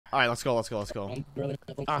Alright, let's go, let's go, let's go.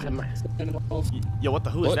 Oh, Yo, what the,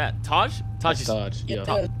 who is that? TAJ? TAJ. TAJ, yeah.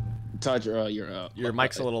 TAJ, your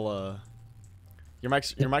mic's a little, your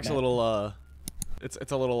mic's a little, it's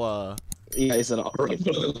a little, yeah, it's an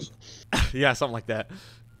operator. yeah, something like that.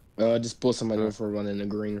 Just pull somebody over for running a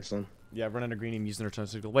green or something. Yeah, running a green and using their turn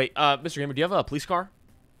signal. Wait, Mr. Gamer, do you have a police car?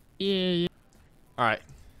 Yeah. Alright.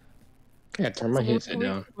 I gotta turn my headset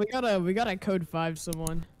down. We gotta code 5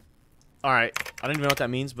 someone. Alright. I don't even know what that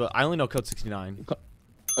means, but I only know code 69.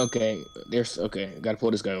 Okay, okay. Gotta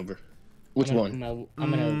pull this guy over. Which one?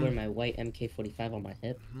 I'm gonna wear my white MK45 on my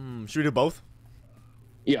hip. Should we do both?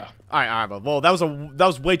 Yeah. Alright, but well, that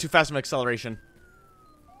was way too fast of an acceleration.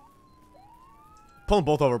 Pull them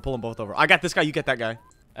both over, pull them both over. I got this guy, you get that guy.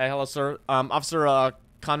 Hey, hello, sir. Officer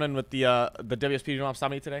Conman with the WSP. Do you know I'm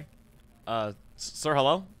stopping you today? Sir,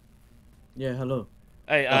 hello? Yeah, hello.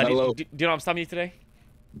 Hey, hello. Do you know I'm stopping you today?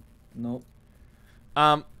 No.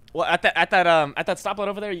 Well, at that stoplight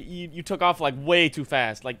over there, you took off like way too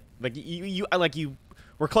fast. Like you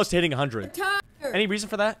were close to hitting 100. Any reason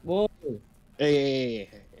for that? Whoa. Hey,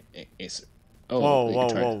 sir. Oh,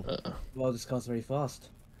 whoa. Well, this car's very fast.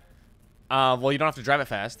 Well, you don't have to drive it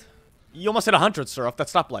fast. You almost hit 100, sir, off that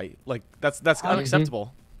stoplight. Like that's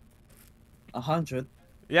unacceptable. 100?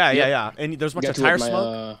 Yeah. And there's much of tire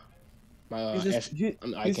smoke. Who's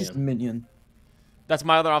this minion? That's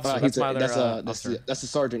my other officer. That's my other officer. That's the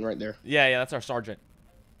sergeant right there. Yeah, that's our sergeant.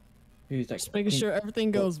 Who's that? Just making sure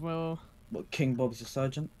everything goes well. What, King Bob's the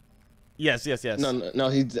sergeant? Yes. No,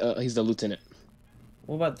 he's the lieutenant.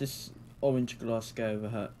 What about this orange glass guy over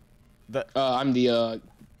here? I'm the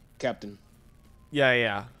captain.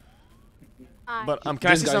 Yeah. But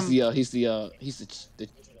can I see some? He's the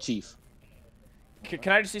chief.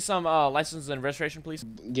 Can I just see some license and registration, please?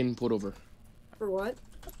 Getting pulled over. For what?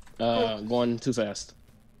 Going too fast.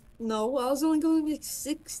 No, I was only going like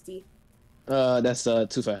 60. That's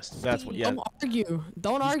too fast. That's what. Yeah. Don't argue.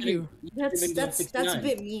 Don't argue. That's a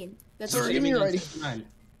bit mean. That's Sir, give me your ID.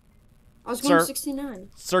 I was going 69.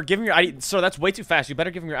 Sir, give him your ID. Sir, that's way too fast. You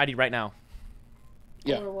better give him your ID right now.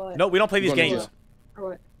 Yeah. Or what? No, we don't play these games.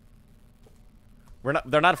 Or what?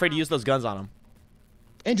 They're not afraid to use those guns on them.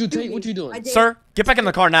 Andrew Tate, what you doing? Sir, get back in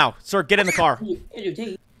the car now. Sir, get in the car. Andrew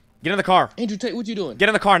Tate. Get in the car. Andrew Tate, what you doing? Get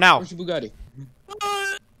in the car now. Where's your Bugatti?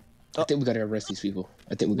 I think we gotta arrest these people.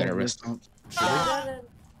 I think we gotta arrest them.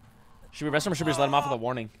 Should we arrest him or should we just let him off with a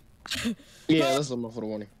warning? Yeah, let's let him off with a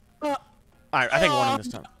warning. Alright, I think warning this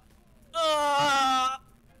time.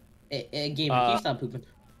 Hey, Gamer, can you stop pooping?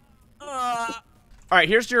 Alright,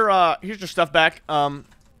 here's your stuff back. I'm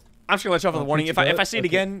just gonna let you off with a warning. If I see it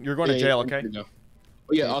again, you're going to jail, okay?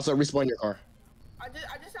 Oh yeah, also respawn your car. I just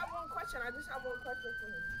have one question. for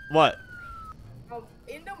him. What?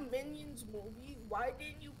 In the Minions movie, why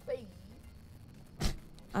didn't you play?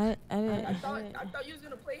 I thought you was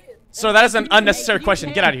gonna play it. So that is an unnecessary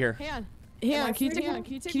question. Get out of here. Hang on,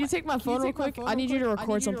 can you take my phone real quick? I need you to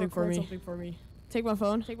record something for me. Take my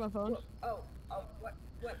phone.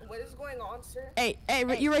 What is going on, sir? Hey,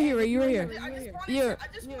 you right here, you right here.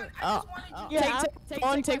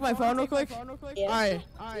 Take my phone real quick. Alright,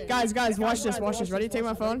 guys, watch this. Ready? Take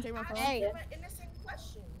my phone. Hey.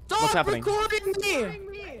 Stop recording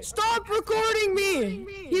me! Stop recording me!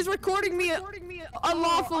 He's recording me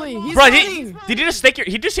unlawfully. He's Bro, lying. did he just take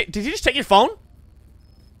your phone?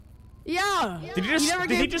 Yeah. Did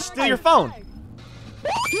he just steal your phone?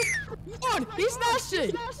 He snatched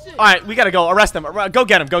it. Alright, we gotta go. Arrest him. Go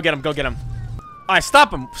get him. Alright,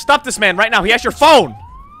 stop him. Stop this man right now. He has your phone.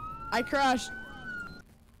 I crashed.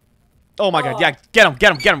 Oh my god. Yeah, get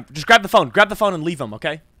him. Just grab the phone and leave him,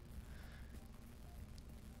 okay?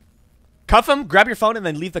 Cuff him, grab your phone, and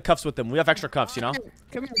then leave the cuffs with him. We have extra cuffs, you know?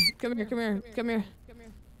 Come here.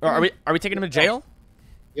 Are we taking him to jail?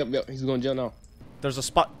 Yep, he's going to jail now. There's a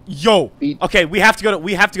spot. Yo. Okay, we have to go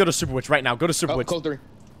to Super Witch right now. Go to Super Witch. Code 3.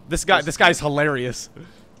 This guy's hilarious.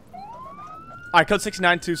 Alright, code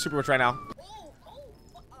 69 to Super Witch right now.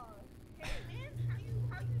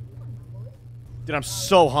 Dude, I'm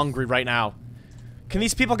so hungry right now. Can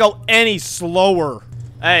these people go any slower?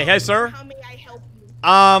 Hey, sir. How may I help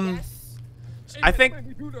you? Yes? I think. Sir,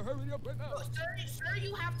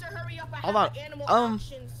 you have to hurry up. Hold on.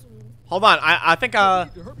 Hold on. I think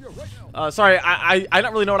sorry, I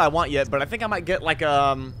don't really know what I want yet, but I think I might get like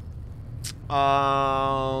Have an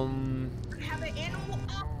animal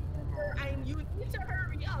up, or you need to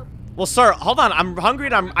hurry up. Well, sir, hold on. I'm hungry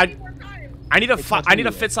and I need to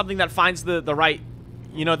fit something that finds the right,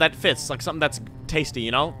 you know, that fits, like something that's tasty,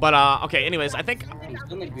 you know. But okay. Anyways, I think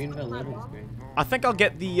I'll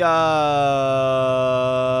get the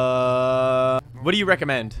what do you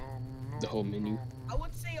recommend? The whole menu. I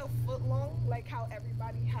would say a foot long, like how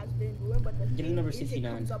everybody has been doing, but the Get a thing number is, it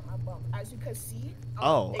 69. comes up my bum. As you can see.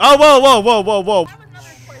 Oh. Oh, whoa. I have another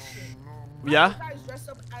question. Yeah? Why are you guys dressed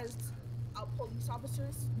up as police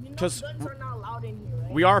officers? You know 'Cause guns are not allowed in here,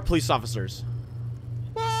 right? We are police officers.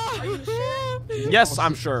 Are you sure? Yes,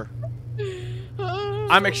 I'm sure.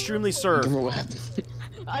 I'm extremely sure. What happened?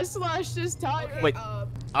 I slashed his tire. Okay, Wait. Oh,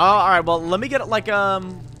 all right. Well, let me get like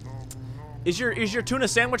Is your tuna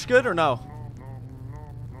sandwich good or no?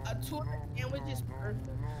 a tuna sandwich is perfect.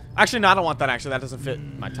 Actually, no. I don't want that. Actually, that doesn't fit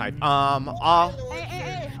my type. Hey,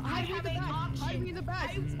 hide me in the back.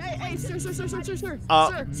 Hey, sir.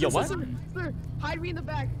 Yo, what? Sir, hide me in the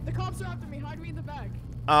back. The cops are after me. Hide me in the back.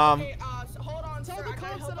 Okay, so hold on, Tell sir. the I gotta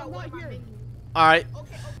cops help that out I'm with not my here. menu. All right.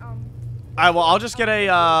 Okay, All right. Well, I'll just get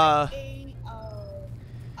a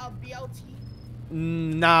BLT.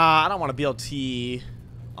 Nah, I don't want a BLT.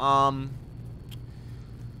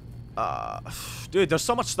 Dude, there's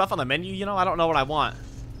so much stuff on the menu. You know, I don't know what I want.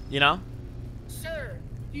 You know. Sir,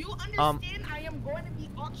 do you understand I am going to be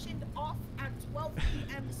auctioned off at 12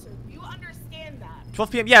 p.m., sir? Do you understand that?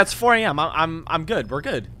 12 p.m. Yeah, it's 4 a.m. I'm good. We're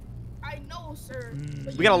good. I know, sir.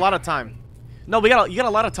 but We you got a need lot to of time. hurry. No, you got a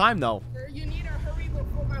lot of time though. Sir, you need to hurry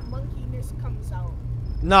before my monkeyness comes out.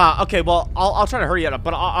 Nah. Okay. Well, I'll try to hurry it up.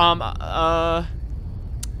 But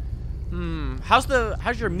how's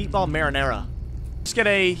your meatball marinara? Just get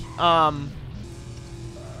a Can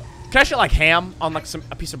I get like ham on like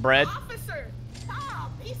a piece of bread? Officer,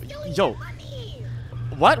 stop! He's stealing Yo. my money.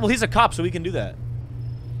 What? Well, he's a cop, so we can do that.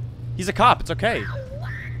 He's a cop. It's okay. Hold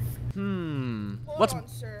What's on,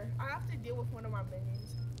 sir. I have to deal with one of my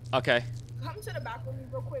minions. okay? Come to the back with me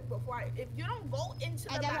real quick before if you don't go into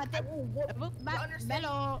the back, I will whoop you. Understand?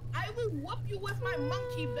 I will whoop you with my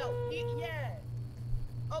monkey belt. Yeah.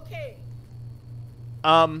 Okay.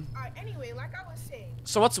 Alright, anyway, like I was saying.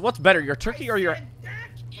 So what's better, your turkey or your? Said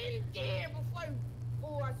back in there before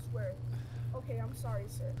oh, I swear. Okay, I'm sorry,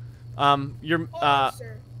 sir. Your Hold on,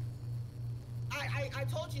 sir. I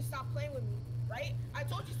told you stop playing with me, right? I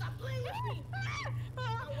told you stop playing with me.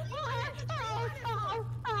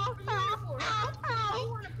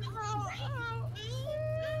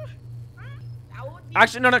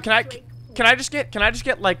 Actually, no. Can I just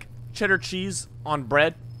get like cheddar cheese on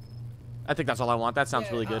bread? I think that's all I want. That sounds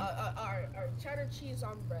really good. Alright, cheddar cheese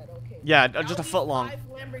on bread, okay. Yeah, just a foot long. 5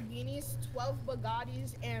 Lamborghinis, 12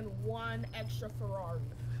 Bugattis, and 1 extra Ferrari.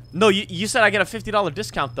 No, you said I get a $50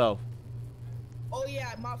 discount though. Oh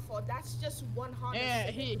yeah, my fault. That's just 1 Honda.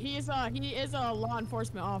 Yeah, he is a law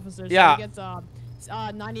enforcement officer. So Yeah. he gets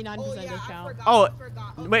 99% discount. Oh, I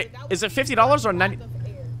forgot. Okay, wait, that is would it be $50 or 1 90? month of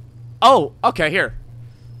air. Oh, okay, here.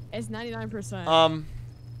 It's 99%.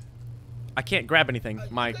 I can't grab anything. You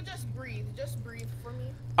could just breathe for me.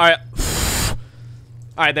 All right.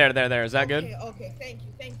 All right, there. Is that good? Okay, thank you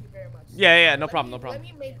very much. Yeah, no problem. Let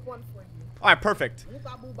me make one for you. All right, perfect.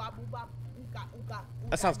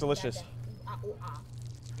 That sounds Ooga, delicious. ooga.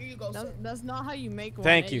 Here you go, sir. That's not how you make one.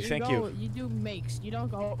 Thank you. You do makes. You don't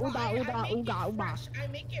go I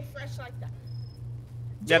make it fresh like that.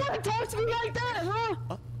 You wanna talk to me like that, huh?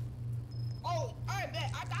 Oh, alright,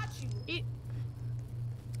 bet. I got you.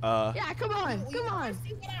 Yeah, come on. You wanna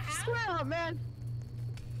see what I have? Square up, man.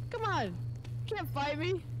 Come on. Can't fight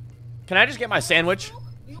me. Can I just get my sandwich?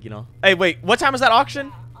 You know. Hey, wait. What time is that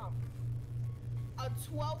auction?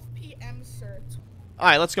 12 p.m., sir. All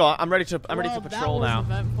right, let's go. I'm ready to patrol now.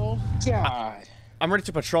 Eventful. God. I'm ready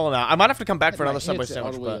to patrol now. I might have to come back for another Subway Headset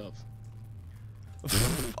all sandwich, the way but. up.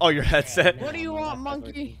 Oh, your headset. What do you want,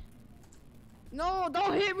 monkey? No,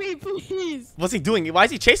 don't hit me, please. What's he doing? Why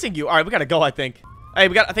is he chasing you? All right, we gotta go. I think. Hey,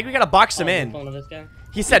 I think we gotta box him in. This guy?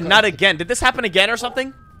 He said not again. Did this happen again or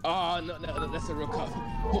something? Oh, no, that's a real cop.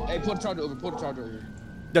 Hey, pull the charger over.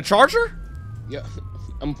 The Charger? Yeah,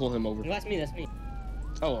 I'm gonna pull him over. No, that's me.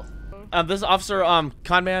 Oh. This is Officer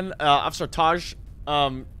Conman, Officer Taj,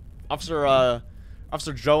 Officer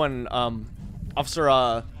Joe, and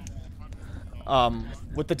Officer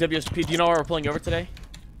with the WSP. Do you know where we're pulling over today?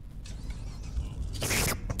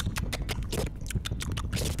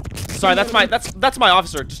 Sorry, that's my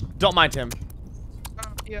officer. Just don't mind him.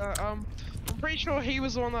 Yeah, I'm pretty sure he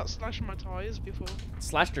was the one that slashed my tires before.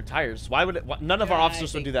 Slashed your tires? Why would it? None of our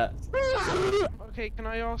officers would do that. Okay, can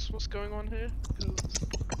I ask what's going on here?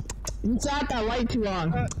 You sat that light too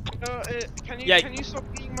long. Can Yeah. you stop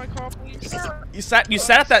beating my car, please? You sat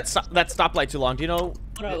at that stoplight too long. Do you know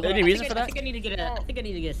any reason for that? I think I need to get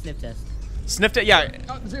a sniff test. Sniffed it? Yeah.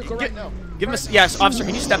 Out the vehicle right now. Give him a yes, officer.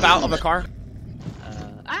 Can you step out of the car?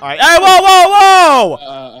 All All right. Hey, whoa!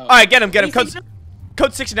 All right, get him.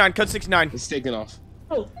 Code 69. It's taking off.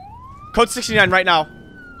 Oh. Code 69 right now.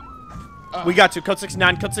 We got to. Code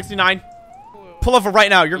 69. Code 69. Pull over right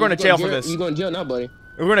now. You're going to jail for this. You going to jail now, buddy?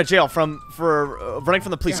 We're going to jail for running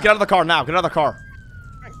from the police. Get out of the car now. Get out of the car.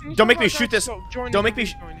 Don't make me shoot this. Don't make me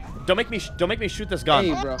shoot this gun.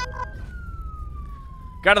 Hey, bro.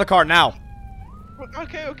 Get out of the car now.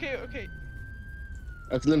 Okay.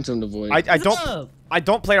 Let him tell him to void. I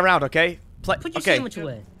don't play around, okay? Put your sandwich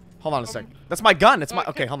away. Hold on a sec. That's my gun. It's my.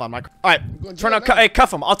 Okay, hold on. All right. Turn on. Hey,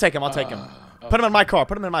 cuff him. I'll take him. Put him in my car.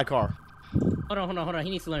 Hold on.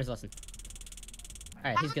 He needs to learn his lesson.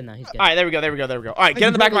 All right, he's good now. He's good. All right, there we go. All right, get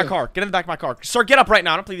in the back of my car. Sir, get up right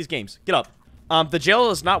now. I don't play these games. Get up. The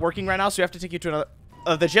jail is not working right now, so we have to take you to another.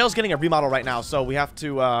 The jail's getting a remodel right now, so we have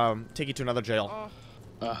to take you to another jail.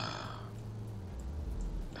 All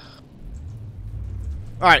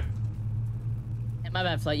right. Hey, my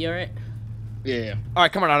bad, Flight. You alright? Yeah. All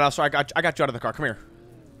right, come on now, sir. I got you out of the car. Come here.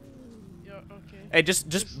 Yeah, okay. Hey,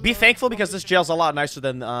 just be thankful because this jail's a lot nicer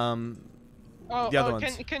than the other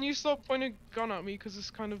ones. Can you stop pointing a gun at me because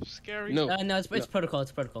it's kind of scary? No. No, it's protocol.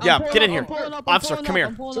 It's protocol. Yeah, get in here. Officer, come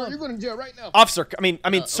here. Sir, you're going to jail right now. Officer, I mean,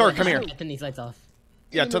 sir, come here. Turn these lights off.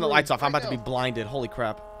 Yeah, turn the lights off. I'm about to be blinded. Holy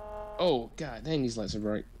crap. Oh, God, dang, these lights are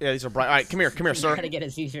bright. Yeah, these are bright. All right, come here, sir. Try to get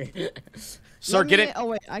a seizure. Sir, get in. Oh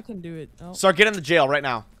wait, I can do it. Oh. Sir, get in the jail right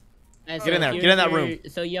now. Get in there. Get in that room.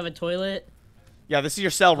 So you have a toilet? Yeah, this is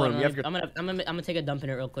your cell room. You have your. I'm gonna take a dump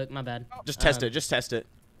in it real quick. My bad. Just test it. Just test it.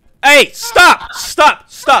 Hey, stop! Stop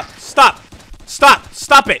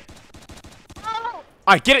it! All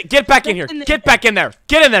right, get back in here. Get back in there.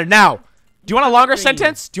 Get in there now. Do you want a longer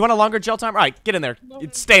sentence? Do you want a longer jail time? All right, get in there.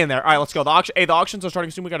 Stay in there. All right, let's go. The auctions are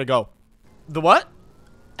starting soon. We gotta go. The what?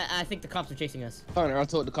 I think the cops are chasing us. Connor, I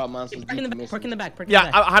told the cop mine was decommissioned. Park in the back.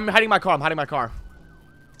 I'm hiding my car.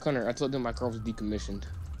 Connor, I told them my car was decommissioned.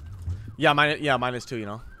 Yeah, mine is too. You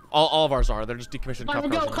know, all of ours are. They're just decommissioned.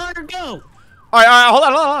 Connor, go! All right, hold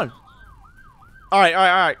on. All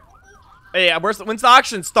right. Hey, when's the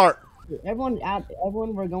auction start? Everyone,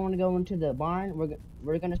 we're going to go into the barn.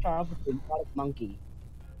 We're gonna start off with the exotic monkey.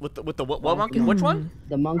 With the what monkey? Which one?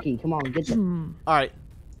 The monkey. Come on, get the. All right.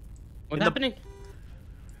 What's happening?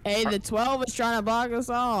 Hey, the 12 is trying to block us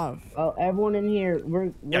off. Oh, everyone in here. We're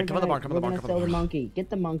come in the barn. Come in the barn. We're gonna sell the monkey. Get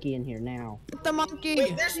the monkey in here now. Get the monkey.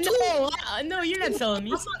 Wait, there's two. No, you're not selling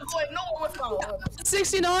me. I'm not going nowhere with my one.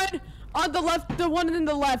 69 on the left. The one in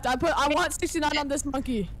the left. I want 69 on this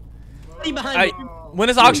monkey. Behind me. When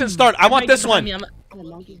does auction start? I want this one. The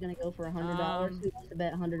monkey's gonna go for $100. Who wants to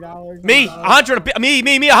bet $100? Me, 100. Me,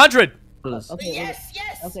 100. Okay. Yes.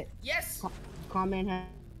 Okay. Yes. Calm man has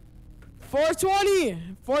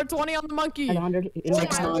 420 on the monkey. 100.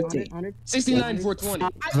 69, 420.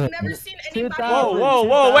 I've never seen anybody.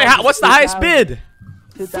 Whoa. Wait, what's the highest bid?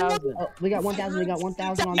 2,000. Oh, we got 1,000. We got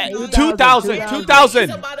 1,000 on 2,000.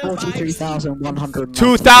 43,100.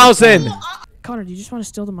 2,000. Connor, do you just want to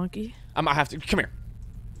steal the monkey? I might have to. Come here.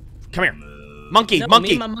 Monkey.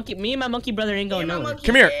 Me and my monkey brother ain't going nowhere.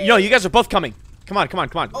 Come here. Yo, you guys are both coming. Come on. All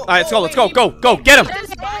right, let's go. Go. Get him.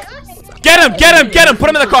 Get him. Put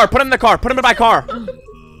him in the car. Put him in my car. I'm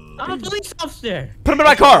a police officer. Put him in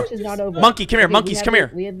my car. Monkey, come here. Monkeys, come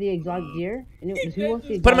here. We have the exotic deer. Who wants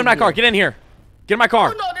the Put him in my car. Get in here. Get in my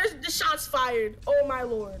car. Oh no, there's the shots fired. Oh my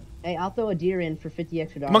lord. Hey, I'll throw a deer in for 50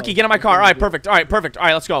 extra dollars. Monkey, get in my car. All right, perfect. All right,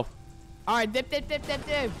 let's go. All right, dip. All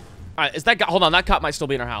right, is that guy? Hold on, that cop might still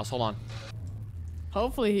be in our house. Hold on.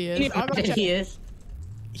 Hopefully he is. He is.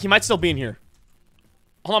 He might still be in here.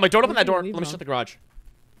 Hold on, wait, don't open that door. Let me shut the garage.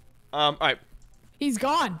 All right. He's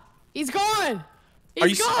gone. Are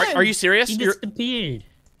you serious? He disappeared.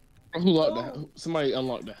 Who locked the house? Somebody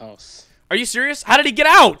unlocked the house. Are you serious? How did he get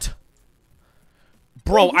out?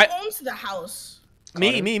 Bro, Who owns the house?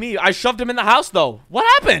 Me. I shoved him in the house though. What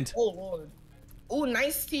happened? Oh lord. Oh,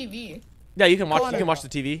 nice TV. Yeah, you can watch the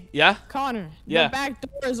TV. Yeah? Connor, yeah. The back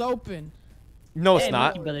door is open. No, it's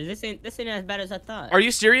not. Brother, this ain't as bad as I thought. Are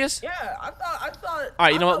you serious? Yeah, I thought. All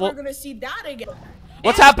right, you know what? We're gonna see that again.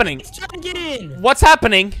 What's happening? He's trying to get in. What's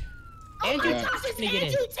happening? Andrew,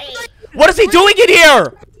 What is he doing in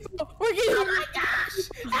here? Oh my gosh!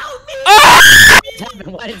 Help me! Ah!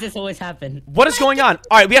 Why does this always happen? What is going on?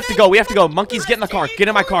 All right, we have to go. Monkeys, get in the car. Get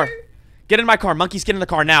in my car. Get in my car. Monkeys, get in the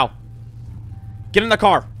car now. Get in the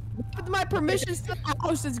car. With my permission, the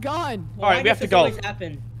house is gone. All right, we have to go.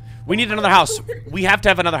 We need another house. We have to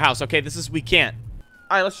have another house. Okay, we can't.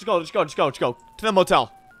 All right, let's just go to the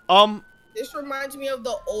motel. This reminds me of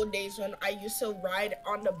the old days when I used to ride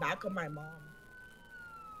on the back of my mom.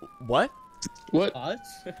 What? What?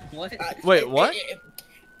 Wait, what?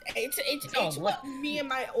 It's what me and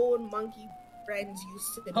my old monkey friends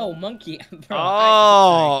used to do. Oh, monkey. Bro,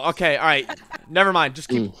 oh, okay, all right. Never mind. Just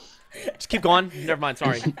keep. Just keep going. Never mind.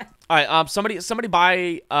 Sorry. All right. Somebody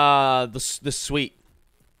buy this suite.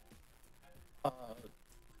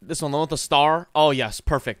 This one, the one with the star. Oh yes,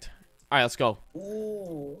 perfect. All right, let's go.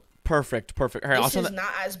 Ooh. Perfect. All right, this is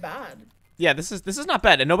not as bad. Yeah, this is not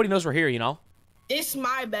bad, and nobody knows we're here. You know. This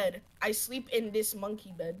my bed. I sleep in this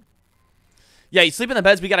monkey bed. Yeah, you sleep in the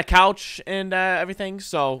beds. We got a couch and everything.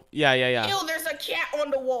 So yeah. Ew, there's a cat on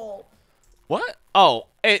the wall. What? Oh,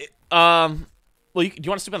 hey, well, do you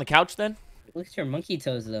want to sleep on the couch then? Look at your monkey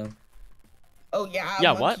toes, though. Oh yeah.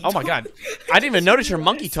 Yeah. What? Oh my God, I didn't even notice your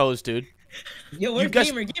monkey toes, dude. Yo, where's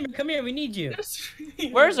Gamer? Gamer, come here. We need you.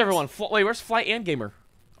 Where's everyone? Wait, where's Flight and Gamer?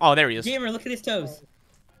 Oh, there he is. Gamer, look at his toes.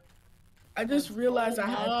 I just realized I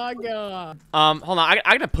had. Oh god. Hold on.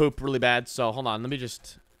 I gotta poop really bad. So hold on. Let me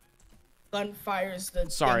just. Gunfire is the.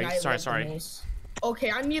 Sorry. Okay,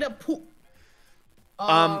 I need a poop.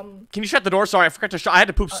 Can you shut the door? Sorry, I forgot to shut. I had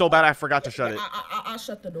to poop so bad I forgot to shut it. I'll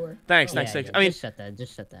shut the door. Thanks. Yeah, I mean, just shut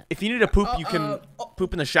that. if you need to poop, you can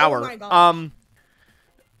poop in the shower. Oh my God.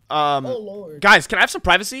 Oh Lord. Guys, can I have some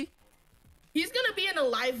privacy? He's gonna be in a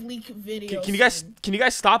live leak video. Can you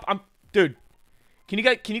guys stop? Dude. Can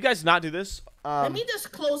you guys not do this? Let me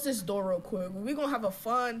just close this door real quick. We're gonna have a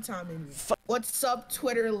fun time in here. What's up,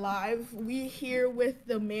 Twitter Live? We here with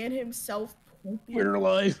the man himself. Twitter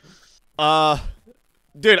Live.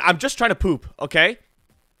 Dude, I'm just trying to poop, okay?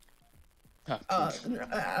 All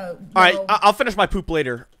right, I'll finish my poop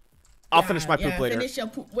later. I'll finish my poop later. Finish your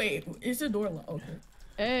poop. Wait, is the door locked? Okay.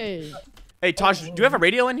 Hey. Hey, Taj, do you have a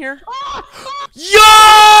radio in here? Yo!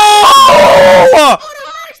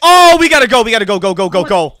 Oh, we gotta go.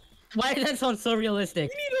 Go. Why does that sound so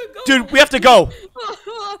realistic? Dude, we have to go.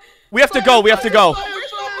 We have to go.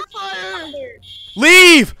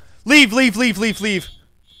 Leave! Leave.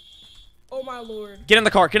 Oh my Lord. Get in the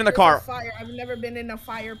car. Fire. I've never been in a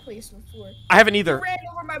fireplace before. I haven't either. You ran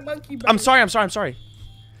over my monkey. I'm sorry.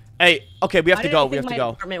 Hey, okay, we have to go. My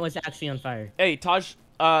apartment was actually on fire. Hey, Taj,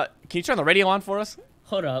 can you turn the radio on for us?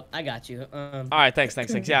 Hold up, I got you. All right, thanks.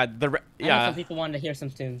 Yeah, I know some people wanted to hear some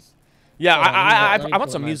tunes. Yeah, on, I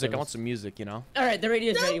want some music. You know. All right, the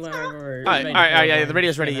radio's ready. All right, yeah, the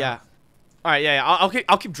radio's ready. Yeah. All right, yeah.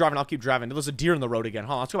 I'll keep driving. There's a deer in the road again.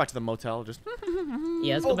 Hold on, let's go back to the motel. Just.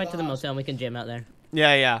 Yeah, let's go back to the motel and we can jam out there.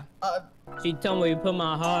 Yeah. She told me to put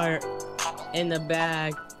my heart in the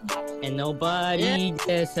bag, and nobody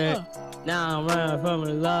gets hurt. Now I'm running from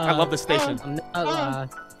the love. I love this station. I'm not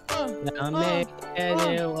lost. Now I'm making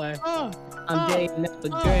it work. I'm digging up a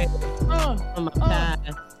grave from my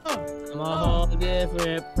past. I'm a whole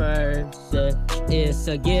different person. It's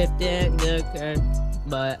a gift and a curse,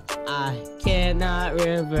 but I cannot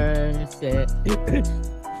reverse it.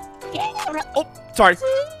 Oh, sorry.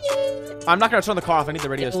 I'm not gonna turn the car off. I need the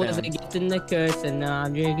radio stand. It was a gift and a curse, and now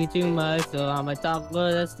I'm drinking too much, so I'ma talk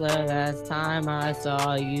with a slur. Last time I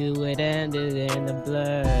saw you, it ended in a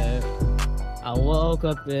blur. I woke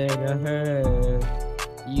up in a hurt.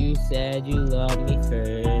 You said you loved me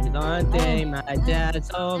first. One thing my dad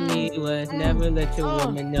told me was never let your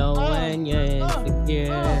woman know when you're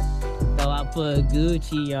insecure. So I put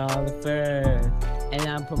Gucci on the fur, and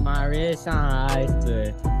I put my wrist on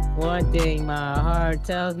iceberg. One thing my heart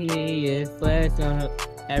tells me is flesh on her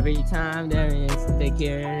every time they're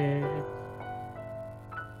insecure.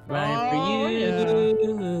 Right for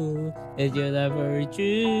you. Is your love very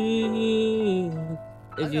true?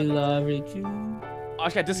 Is your love very true? Oh, I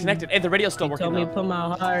just got disconnected. Hey, the radio's still working. Told me to put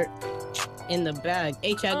my heart in the bag.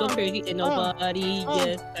 Hey, Chad, go crazy and nobody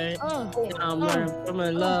gets hurt. I'm running from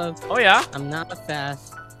her love. Oh yeah. I'm not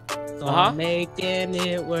fast, so I'm making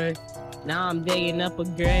it work. Now I'm digging up a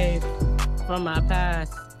grave from my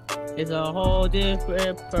past. It's a whole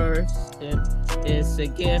different person. It's a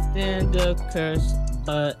gift and a curse,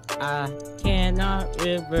 but I cannot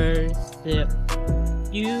reverse it.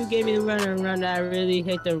 You gave me the run and run, I really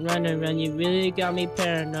hate the run and run. You really got me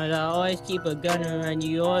paranoid, I always keep a gun around.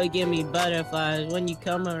 You always give me butterflies when you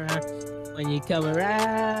come around. When you come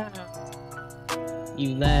around,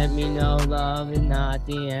 you let me know love is not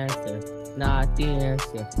the answer. Not the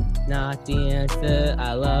answer, not the answer.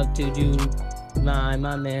 I love to do my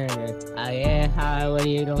manners. I get high when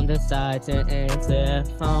you don't decide to answer.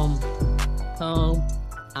 Phone,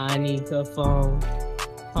 I need to phone.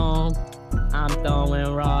 Home, I'm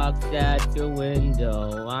throwing rocks at your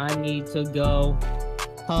window. I need to go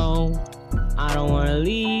home. I don't wanna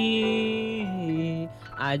leave.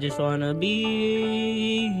 I just wanna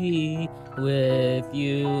be with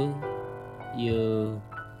you.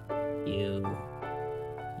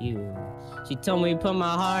 She told me to put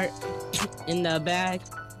my heart in the bag,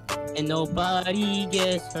 and nobody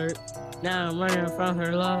gets hurt. Now I'm running from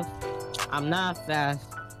her love. I'm not fast,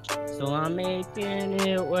 so I'm making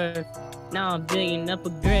it work. Now I'm digging up a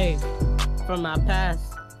grave from my past.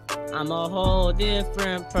 I'm a whole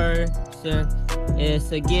different person.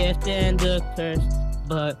 It's a gift and a curse,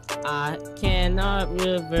 but I cannot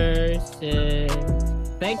reverse it.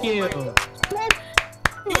 Thank you.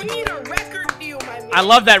 You need a record deal, my man. I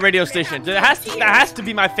love that radio station. That has to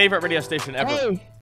be my favorite radio station ever. Hey,